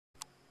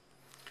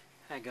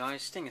Hey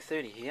guys, Stinger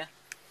 30 here.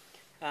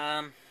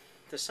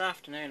 This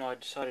afternoon I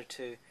decided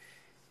to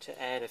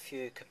add a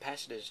few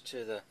capacitors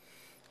to the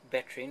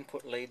battery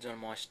input leads on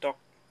my stock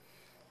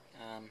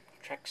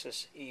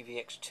traxxas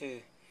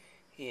evx-2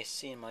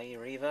 ESC in my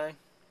Evo.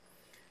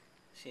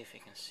 See if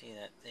you can see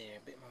that there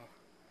a bit more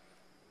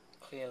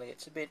clearly.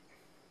 It's a bit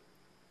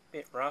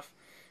rough.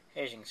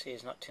 As you can see,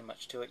 there's not too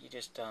much to it. You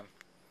just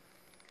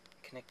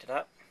connect it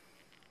up.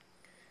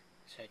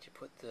 So you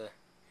put the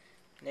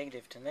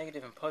negative to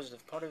negative and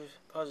positive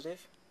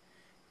positive,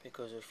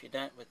 because if you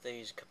don't with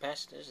these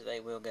capacitors, they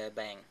will go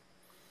bang.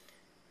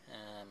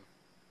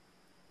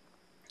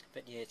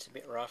 But yeah, it's a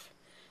bit rough.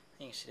 I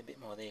think you can see a bit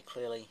more there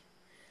clearly.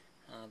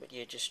 But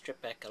yeah, just strip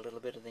back a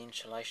little bit of the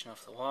insulation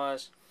off the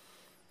wires,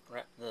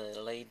 wrap the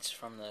leads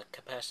from the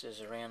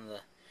capacitors around the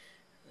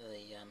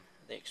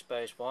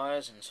exposed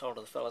wires, and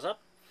solder the fellas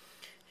up.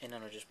 And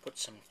then I'll just put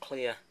some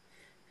clear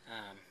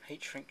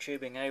heat shrink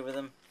tubing over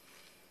them.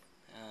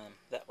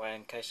 That way,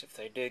 in case if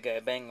they do go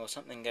bang or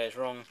something goes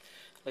wrong,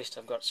 at least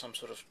I've got some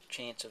sort of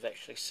chance of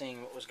actually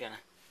seeing what was going to,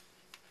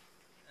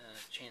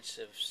 chance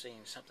of seeing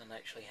something that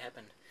actually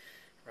happened,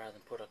 rather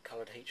than put a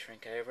coloured heat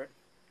shrink over it.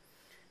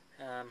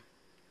 I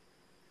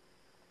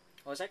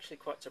was actually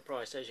quite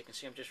surprised. As you can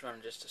see, I'm just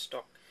running just a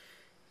stock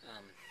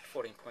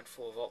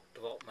 14.4 volt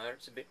dewalt motor.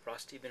 It's a bit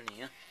rusty, but in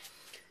here,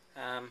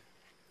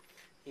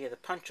 yeah, the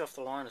punch off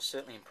the line has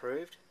certainly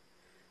improved.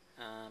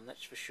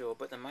 That's for sure.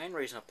 But the main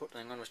reason I put the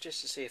thing on was just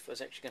to see if it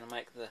was actually going to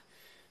make the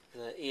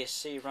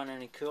ESC run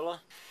any cooler,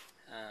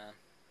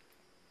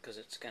 because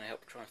it's going to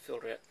help try and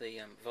filter out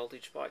the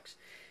voltage spikes.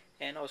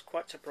 And I was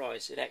quite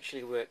surprised. It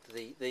actually worked.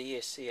 The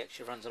ESC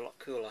actually runs a lot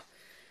cooler.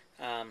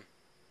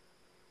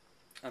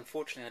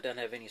 Unfortunately, I don't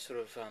have any sort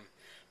of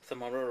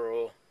thermometer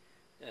or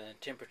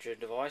temperature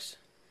device.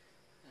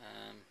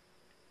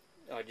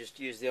 I just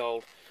use the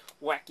old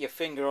whack your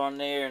finger on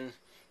there and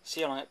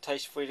see how long it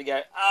takes for you to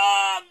go,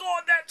 "Ah,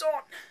 God, that's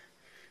hot!"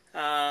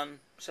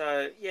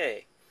 So yeah,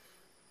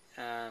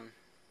 and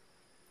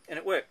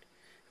it worked.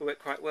 It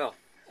worked quite well.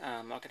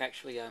 I could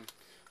actually, I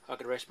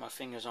could rest my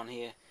fingers on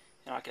here,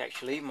 and I could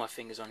actually leave my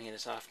fingers on here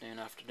this afternoon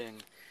after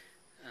doing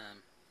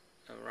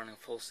running a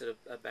full set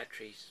of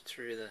batteries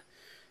through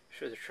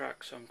the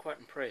truck. So I'm quite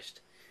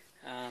impressed.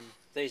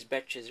 These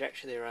batteries are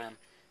actually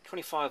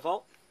 25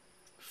 volt,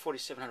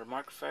 4700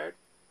 microfarad,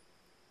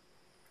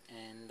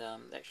 and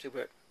they actually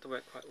work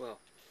quite well.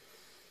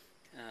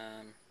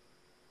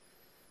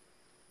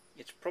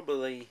 It's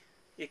probably,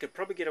 you could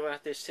probably get away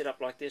with this set up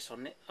like this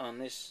on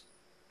this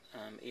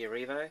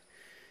Evo,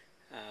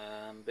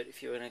 but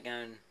if you're going to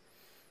go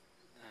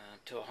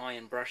to a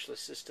high-end brushless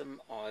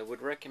system, I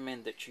would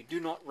recommend that you do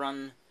not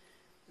run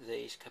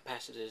these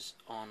capacitors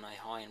on a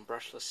high-end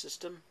brushless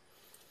system.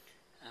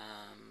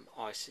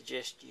 I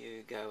suggest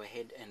you go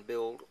ahead and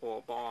build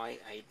or buy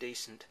a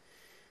decent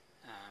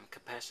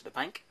capacitor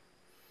bank,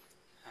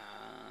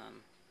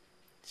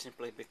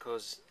 simply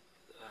because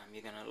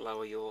you're going to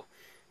lower your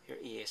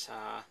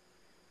ESR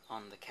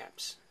on the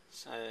caps.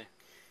 So,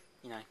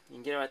 you know, you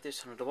can get away with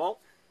this on a dewalt,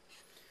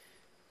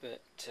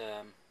 but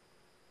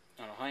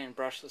on a high-end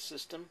brushless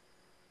system,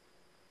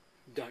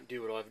 don't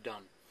do what I've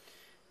done.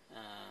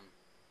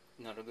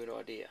 Not a good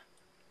idea.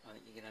 I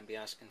think you're going to be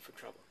asking for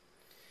trouble.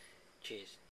 Cheers.